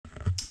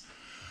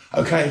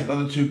Okay, it's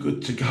another too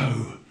good to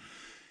go.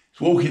 It's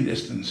walking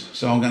distance,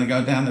 so I'm going to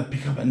go down and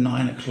pick up at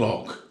 9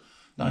 o'clock.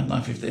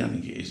 9:15 I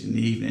think it is in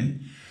the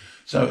evening.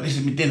 So this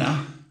is my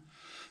dinner.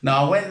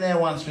 Now I went there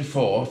once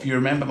before, if you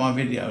remember my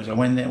videos, I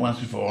went there once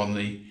before on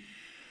the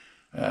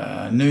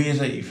New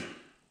Year's Eve.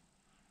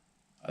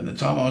 At the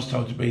time I was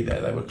told to be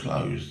there, they were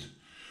closed.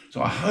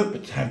 So I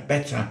hope to have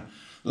better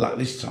luck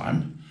this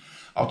time.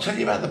 I'll tell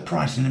you about the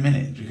price in a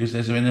minute because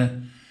there's been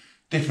a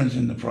difference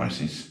in the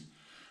prices.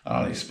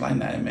 I'll explain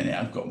that in a minute.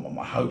 I've got what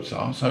my hopes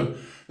are. So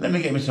let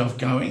me get myself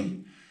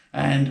going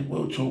and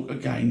we'll talk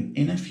again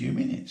in a few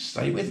minutes.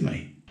 Stay with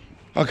me.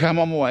 Okay, I'm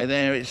on my way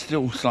there. It's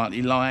still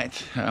slightly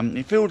light.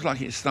 It feels like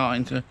it's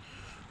starting to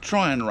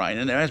try and rain,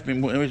 and there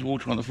is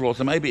water on the floor,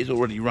 so maybe it's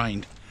already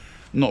rained.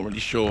 I'm not really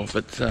sure,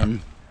 but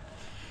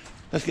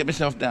let's get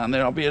myself down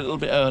there. I'll be a little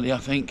bit early, I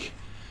think,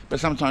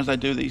 but sometimes they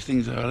do these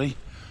things early.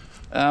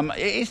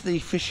 It is the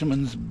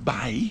Fisherman's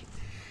Bay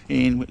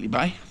in Whitley Bay.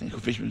 I think it's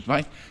called Fisherman's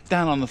Bay,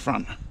 down on the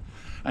front.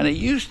 And it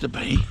used to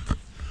be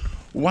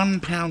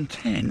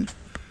 £1.10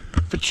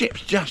 for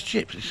chips, just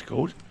chips it's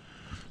called.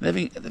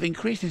 They've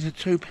increased it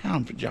to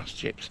 £2 for just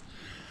chips,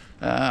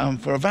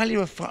 for a value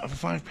of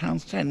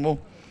 £5.10. Well,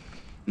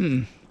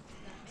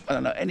 I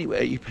don't know,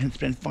 anywhere you can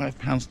spend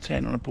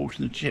 £5.10 on a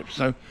portion of chips.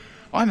 So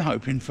I'm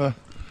hoping for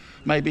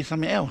maybe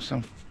something else,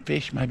 some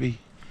fish maybe,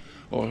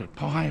 or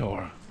pie,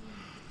 or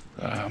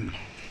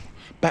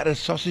battered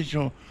sausage,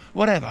 or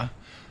whatever.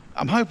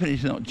 I'm hoping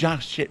it's not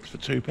just chips for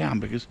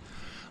 £2 because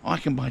I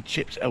can buy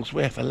chips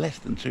elsewhere for less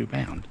than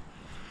 £2.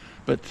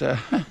 But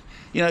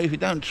you know, if you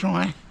don't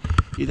try,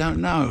 you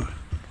don't know.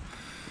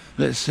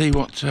 Let's see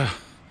what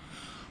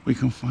we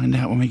can find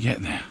out when we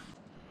get there.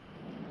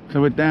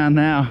 So we're down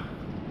now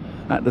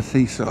at the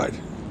seaside,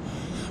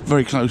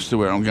 very close to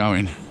where I'm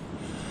going,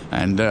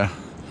 and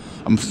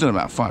I'm still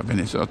about 5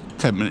 minutes or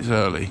 10 minutes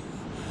early.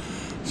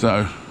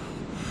 So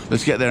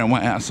let's get there and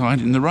wait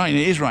outside in the rain.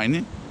 It is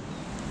raining.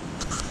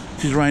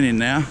 It is raining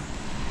now.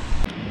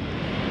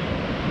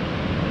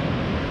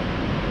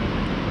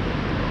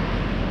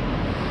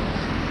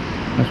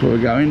 That's where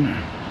we're going. Oh,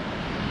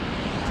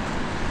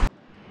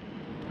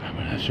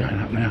 well, that's showing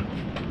up now.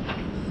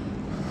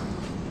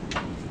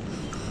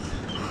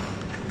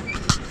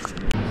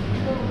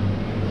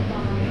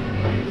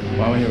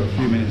 Well, we're here a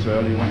few minutes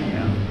early, waiting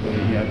out for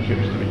the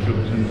chips to be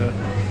cooked, and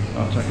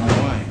I'll take them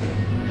away.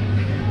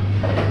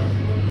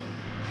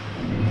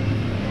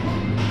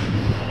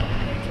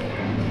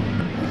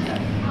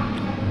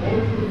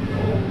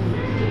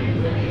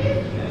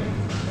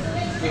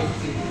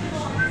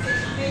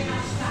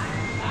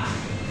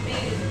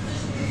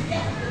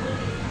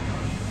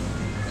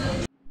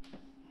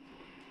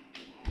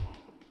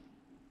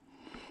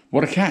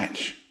 What a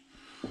catch.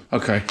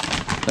 Okay,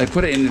 they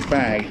put it in this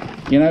bag.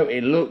 You know,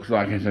 it looks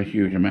like it's a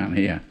huge amount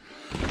here.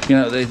 You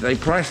know, they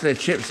priced their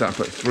chips up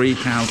at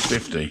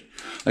 £3.50.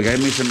 They gave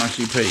me some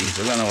mushy peas.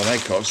 I don't know what they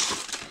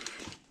cost,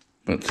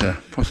 but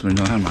possibly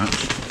not that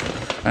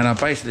much. And I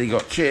basically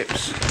got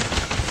chips. See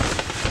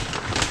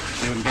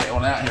if we can get it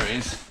all out. Here it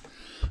is.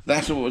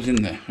 That's all was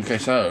in there. Okay,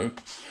 so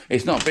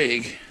it's not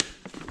big.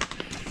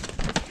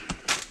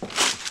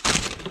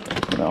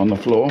 Put that on the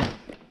floor.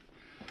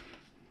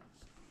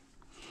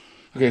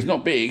 Okay, it's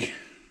not big.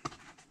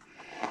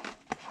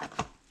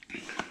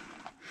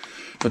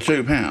 For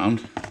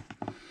 £2,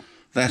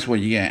 that's what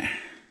you get.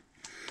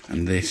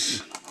 And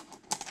this.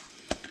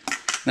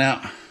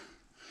 Now,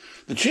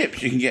 the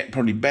chips, you can get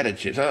probably better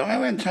chips. I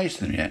haven't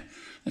tasted them yet.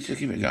 Let's just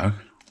give it a go.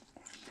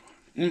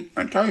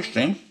 They're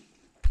tasty.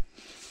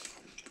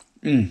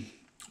 And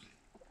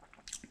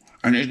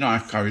it's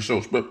nice curry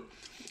sauce, but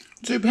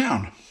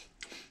 £2.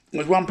 It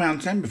was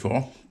 £1.10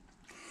 before.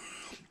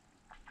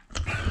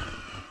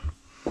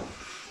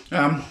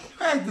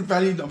 The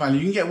value, not value.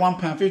 You can get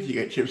 £1.50 to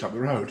get chips up the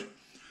road.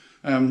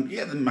 You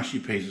get the mushy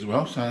peas as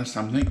well, so that's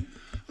something. I'm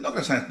not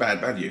going to say it's bad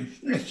value.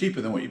 It's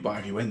cheaper than what you buy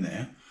if you went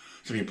there.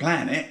 So if you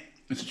plan it,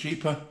 it's a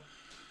cheaper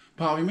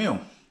part of your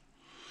meal.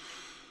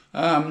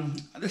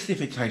 Let's see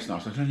if it tastes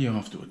nice. I'll tell you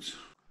afterwards.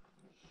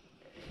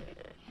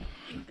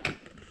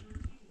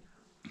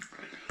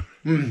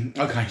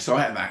 Okay, so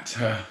I had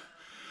that.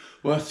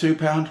 Worth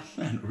 £2?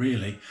 And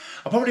really,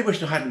 I probably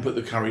wished I hadn't put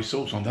the curry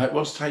sauce on. That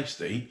was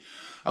tasty.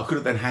 I could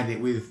have then had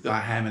it with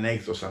ham and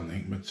eggs or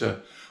something,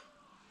 but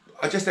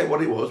I just ate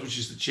what it was, which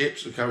is the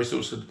chips, the curry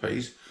sauce, and the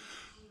peas.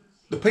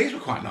 The peas were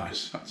quite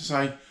nice, I have to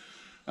say.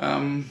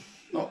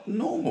 Not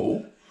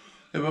normal.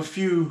 There were a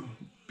few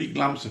big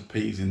lumps of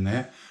peas in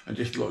there, and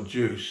just a lot of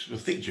juice, a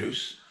thick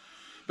juice,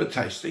 but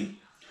tasty.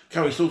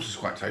 Curry sauce is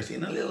quite tasty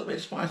and a little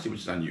bit spicy,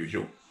 which is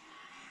unusual.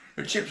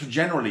 The chips were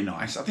generally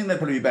nice. I think they'd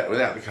probably be better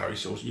without the curry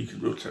sauce, and you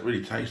could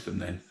really taste them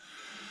then.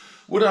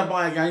 Would I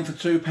buy again for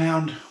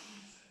 £2?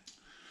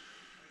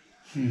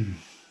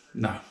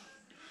 No.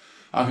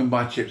 I can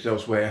buy chips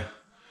elsewhere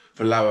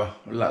for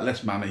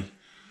less money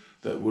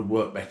that would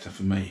work better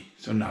for me.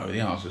 So no,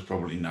 the answer is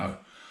probably no.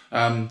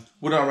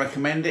 Would I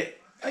recommend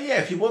it? Yeah,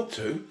 if you want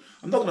to.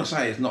 I'm not going to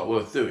say it's not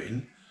worth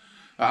doing.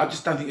 I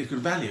just don't think it's good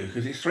value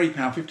because it's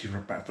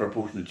 £3.50 for a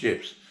portion of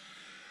chips.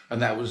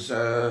 and that was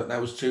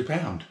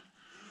 £2.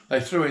 They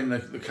threw in the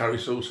curry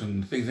sauce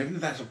and things. Even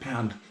if that's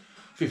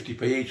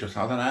 £1.50 each or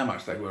something, I don't know how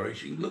much they were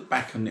each. You can look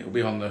back and it'll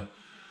be on the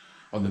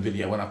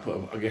video when I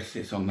put. I guess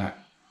it's on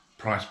that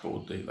price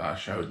board that I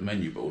showed, the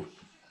menu board.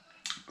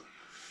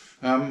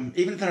 Even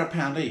if they're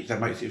 £1 each, that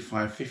makes it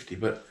 £5.50,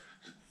 but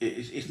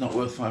it's not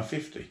worth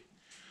 £5.50.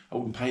 I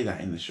wouldn't pay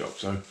that in the shop.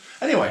 So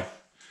anyway,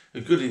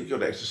 a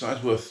good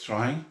exercise, worth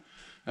trying.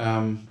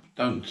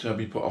 Don't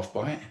be put off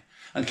by it,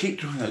 and keep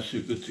trying those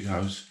Too Good To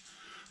Goes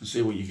and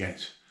see what you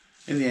get.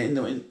 In the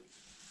end,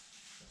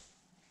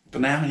 for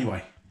now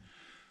anyway.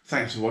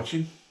 Thanks for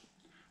watching,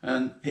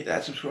 and hit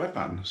that subscribe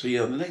button. See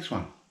you on the next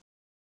one.